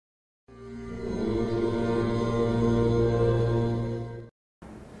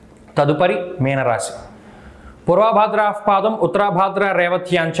తదుపరి మీనరాశి. పూర్వభాద్ర పాదం, ఉత్తరాభాద్ర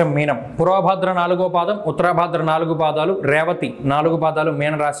రేవత్యాంచం మీనం. పూర్వభాద్ర 4వ పాదం, ఉత్తరాభాద్ర 4 పాదాలు, రేవతి 4 పాదాలు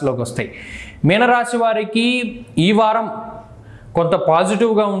మీనరాశిలోకి వస్తాయి. మీనరాశి వారికి ఈ వారం కొంత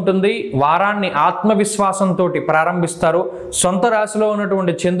పాజిటివ్గా ఉంటుంది. వారాన్ని ఆత్మవిశ్వాసంతో ప్రారంభిస్తారు. సొంత రాశిలో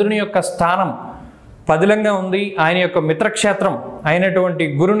ఉన్నటువంటి చంద్రుని యొక్క స్థానం పదిలంగా ఉంది. ఆయన యొక్క మిత్రక్షేత్రం అయినటువంటి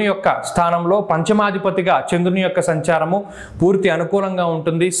గురుని యొక్క స్థానంలో పంచమాధిపతిగా చంద్రుని యొక్క సంచారము పూర్తి అనుకూలంగా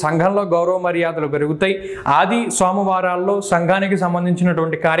ఉంటుంది. సంఘంలో గౌరవ మర్యాదలు పెరుగుతాయి. ఆది సోమవారాల్లో సంఘానికి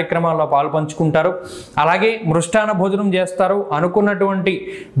సంబంధించినటువంటి కార్యక్రమాల్లో పాల్పంచుకుంటారు. అలాగే మృష్టాన భోజనం చేస్తారు. అనుకున్నటువంటి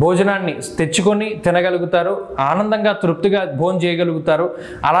భోజనాన్ని తెచ్చుకొని తినగలుగుతారు. ఆనందంగా తృప్తిగా భోజనం చేయగలుగుతారు.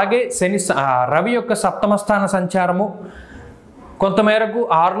 అలాగే రవి యొక్క సప్తమ స్థాన సంచారము కొంతమేరకు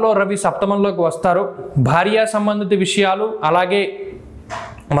 6లో రవి సప్తమంలోకి వస్తారు. భార్యా సంబంధిత విషయాలు, అలాగే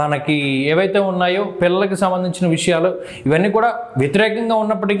మనకి ఏవైతే ఉన్నాయో పిల్లలకి సంబంధించిన విషయాలు, ఇవన్నీ కూడా వ్యతిరేకంగా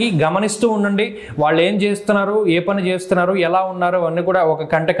ఉన్నప్పటికీ గమనిస్తూ ఉండండి. వాళ్ళు ఏం చేస్తున్నారు, ఏ పని చేస్తున్నారు, ఎలా ఉన్నారు అవన్నీ కూడా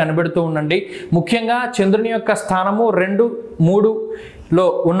ఒక కంట కనిపెడుతూ ఉండండి. ముఖ్యంగా చంద్రుని యొక్క స్థానము 2, 3లో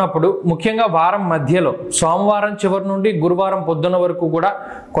ఉన్నప్పుడు, ముఖ్యంగా వారం మధ్యలో సోమవారం చివరి నుండి గురువారం పొద్దున్న వరకు కూడా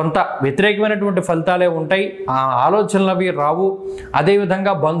కొంత వ్యతిరేకమైనటువంటి ఫలితాలే ఉంటాయి. ఆ ఆలోచనలు అవి రావు.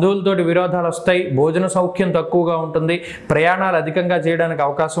 అదేవిధంగా బంధువులతోటి విరోధాలు వస్తాయి. భోజన సౌఖ్యం తక్కువగా ఉంటుంది. ప్రయాణాలు అధికంగా చేయడానికి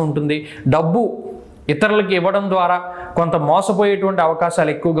అవకాశం ఉంటుంది. డబ్బు ఇతరులకి ఇవ్వడం ద్వారా కొంత మోసపోయేటువంటి అవకాశాలు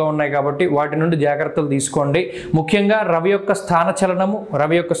ఎక్కువగా ఉన్నాయి కాబట్టి వాటి నుండి జాగ్రత్తలు తీసుకోండి. ముఖ్యంగా రవి యొక్క స్థాన చలనము,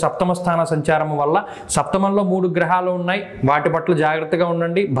 రవి యొక్క సప్తమ స్థాన సంచారము వల్ల సప్తమంలో 3 గ్రహాలు ఉన్నాయి. వాటి పట్ల జాగ్రత్తగా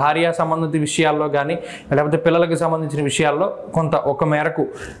ఉండండి. భార్య సంబంధిత విషయాల్లో కానీ లేకపోతే పిల్లలకు సంబంధించిన విషయాల్లో కొంత ఒక మేరకు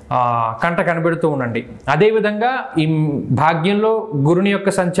కంట కనిపెడుతూ ఉండండి. అదేవిధంగా ఈ భాగ్యంలో గురుని యొక్క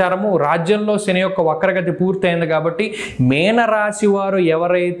సంచారము, రాజ్యంలో శని యొక్క వక్రగతి పూర్తయింది కాబట్టి మీనరాశి వారు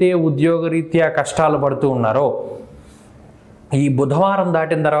ఎవరైతే ఉద్యోగరీత్యా కష్టాలు పడుతూ ఉన్నారో ఈ బుధవారం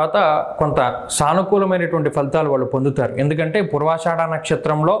దాటిన తర్వాత కొంత సానుకూలమైనటువంటి ఫలితాలు వాళ్ళు పొందుతారు. ఎందుకంటే పూర్వాషాఢ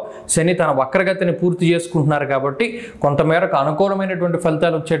నక్షత్రంలో శని తన వక్రగతిని పూర్తి చేసుకుంటున్నారు కాబట్టి కొంతమేరకు అనుకూలమైనటువంటి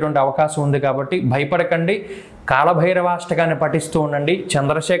ఫలితాలు వచ్చేటువంటి అవకాశం ఉంది. కాబట్టి భయపడకండి. కాలభైరవాష్టకాన్ని పఠిస్తూ ఉండండి,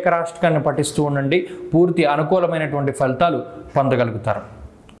 చంద్రశేఖరాష్టకాన్ని పఠిస్తూ ఉండండి. పూర్తి అనుకూలమైనటువంటి ఫలితాలు పొందగలుగుతారు.